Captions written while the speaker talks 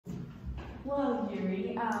Well,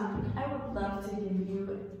 Yuri, I would love to give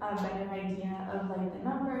you a better idea of like the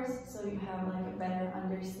numbers, so you have like a better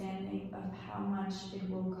understanding of how much it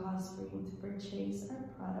will cost for you to purchase our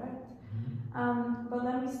product. But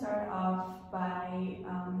let me start off by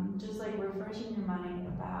just like refreshing your mind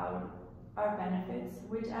about our benefits,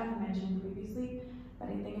 which I've mentioned previously, but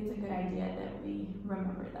I think it's a good idea that we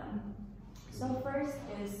remember them. So first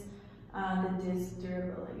is the disc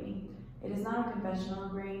durability. It is not a conventional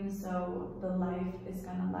grain, so the life is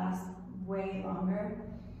gonna last way longer.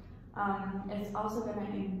 It's also gonna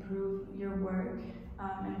improve your work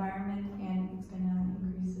environment, and it's gonna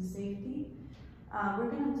increase the safety.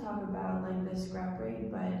 We're gonna talk about like the scrap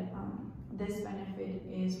rate, but this benefit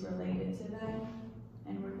is related to that,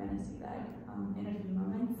 and we're gonna see that in a few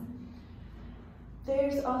moments.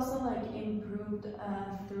 There's also like improved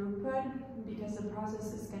throughput, because the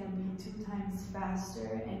process is going to be 2 times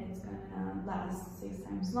faster and it's going to last 6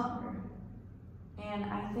 times longer. And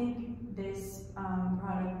I think this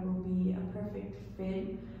product will be a perfect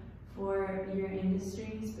fit for your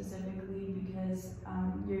industry specifically, because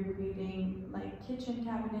you're creating like kitchen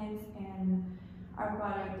cabinets, and our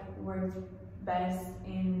product works best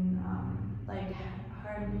in like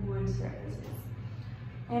hardwood surfaces.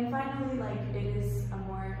 And finally, like it has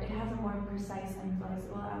a more precise and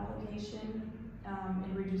flexible application.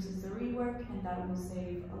 It reduces the rework, and that will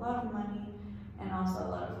save a lot of money and also a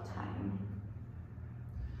lot of time.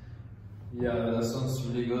 Yeah, that sounds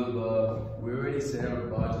really good, but we already set our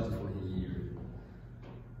budget for the year.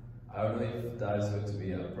 I don't know if that is going to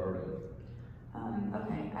be a problem.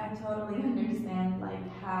 Okay, I totally understand like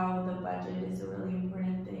how the budget is a really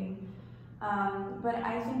important thing. But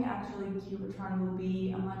I think actually Cubitron will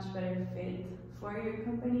be a much better fit for your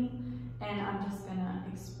company, and I'm just gonna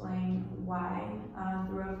explain why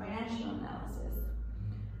through a financial analysis.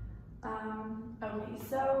 Okay,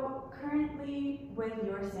 so currently with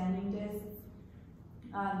your sanding discs,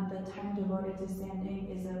 the time devoted to sanding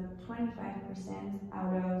is of 25%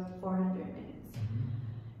 out of 400 minutes.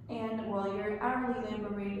 And while your hourly labor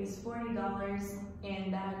rate is $40,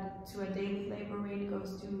 and that to a daily labor rate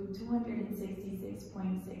goes to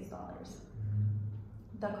 $266.6.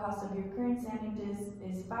 The cost of your current sanding disc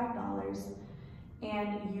is $5,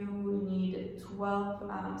 and you need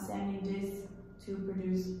 12 sanding discs to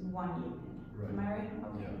produce 1 unit. Right. Am I right?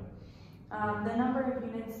 Okay. Yeah. The number of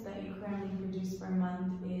units that you currently produce per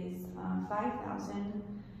month is 5,000,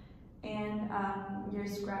 and your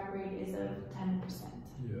scrap rate is of 10%.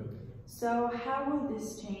 Yeah. So how will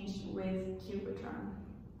this change with Cubitron?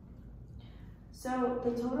 So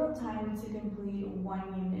the total time to complete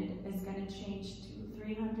 1 unit is going to change to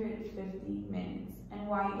 350 minutes. And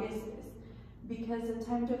why is this? Because the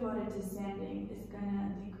time devoted to sanding is going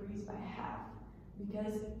to decrease by half,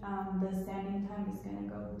 because the sanding time is going to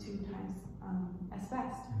go 2 times as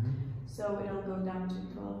fast. So it'll go down to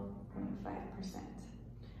 12.5%.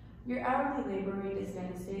 Your hourly labor rate is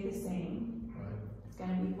going to stay the same. It's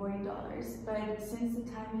going to be $40, but since the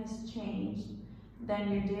time has changed, then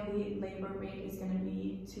your daily labor rate is going to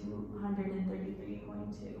be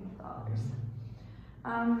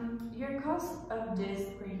 $233.2. Your cost of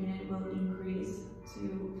disc per unit will increase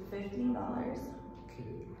to $15.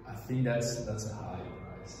 Okay, I think that's a high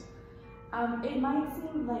price. It might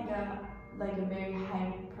seem like a very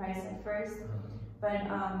high price at first, but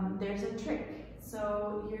there's a trick.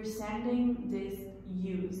 So your sanding disc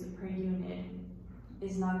used per unit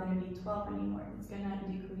is not going to be 12 anymore. It's going to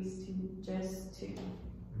decrease to just 2,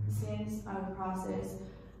 since our process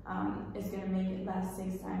is going to make it last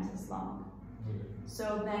 6 times as long.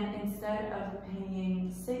 So then instead of paying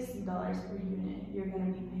 $60 per unit, you're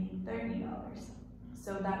going to be paying $30.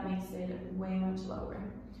 So that makes it way much lower.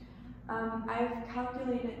 I've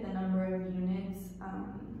calculated the number of units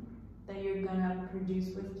that you're going to produce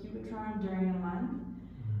with Cubitron during a month,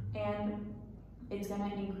 and it's going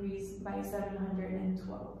to increase by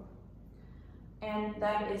 712. And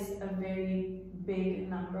that is a very big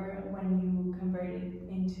number when you convert it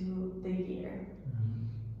into the year.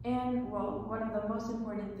 And well, one of the most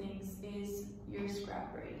important things is your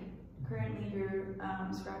scrap rate. Currently your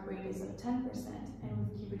scrap rate is of 10%, and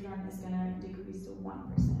with Cubitron it's going to decrease to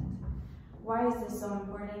 1%. Why is this so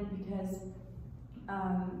important? Because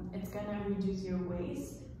it's going to reduce your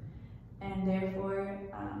waste, and therefore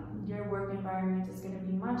your work environment is going to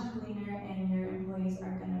be much cleaner, and your employees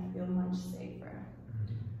are going to feel much safer.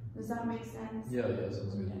 Does that make sense? Yeah,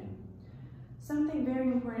 sounds good. Okay. Something very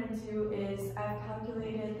important too is I've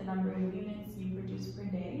calculated the number of units you produce per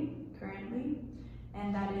day currently,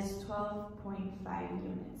 and that is 12.5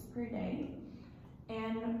 units per day.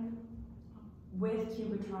 And with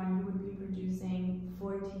Cubitron, you would be producing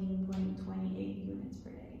 14.20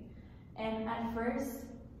 At first,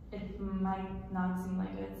 it might not seem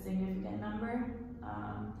like a significant number,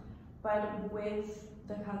 but with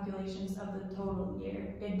the calculations of the total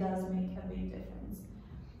year, it does make a big difference.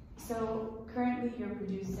 So currently you're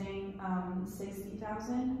producing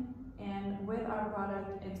 60,000, and with our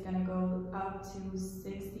product, it's gonna go up to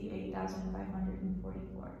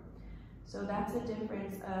 68,544. So that's a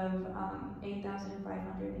difference of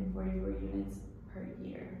 8,544 units per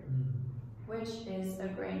year, which is a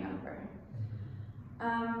great number.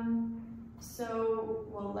 So,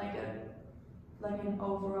 well, like an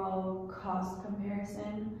overall cost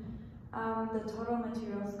comparison, the total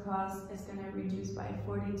materials cost is going to reduce by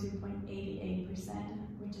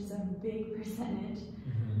 42.88%, which is a big percentage.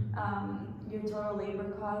 Your total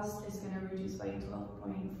labor cost is going to reduce by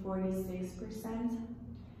 12.46%.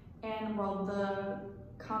 And while the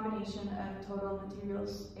combination of total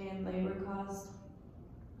materials and labor cost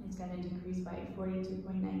is going to decrease by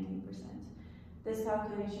 42.19%. This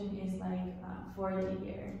calculation is like for the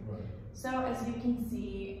year. Right. So as you can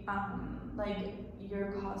see, like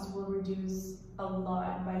your cost will reduce a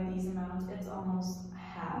lot by these amounts. It's almost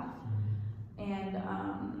half. And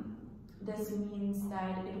this means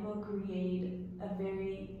that it will create a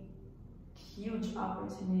very huge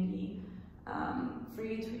opportunity for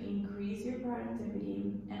you to increase your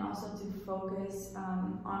productivity and also to focus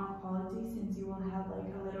on quality, since you will have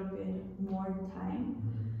like a little bit more time.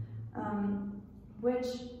 Which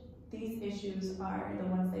these issues are the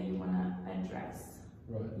ones that you want to address.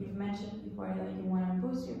 Right. You've mentioned before that you want to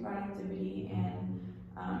boost your productivity and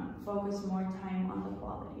focus more time on the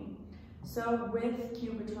quality. So with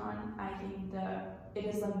Cubitron, I think that it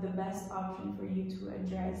is like the best option for you to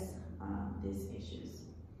address these issues.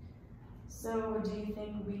 So do you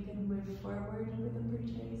think we can move forward with the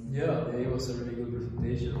purchase? Yeah, it was a really good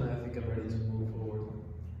presentation. I think I'm ready to move forward.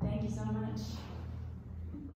 Thank you so much.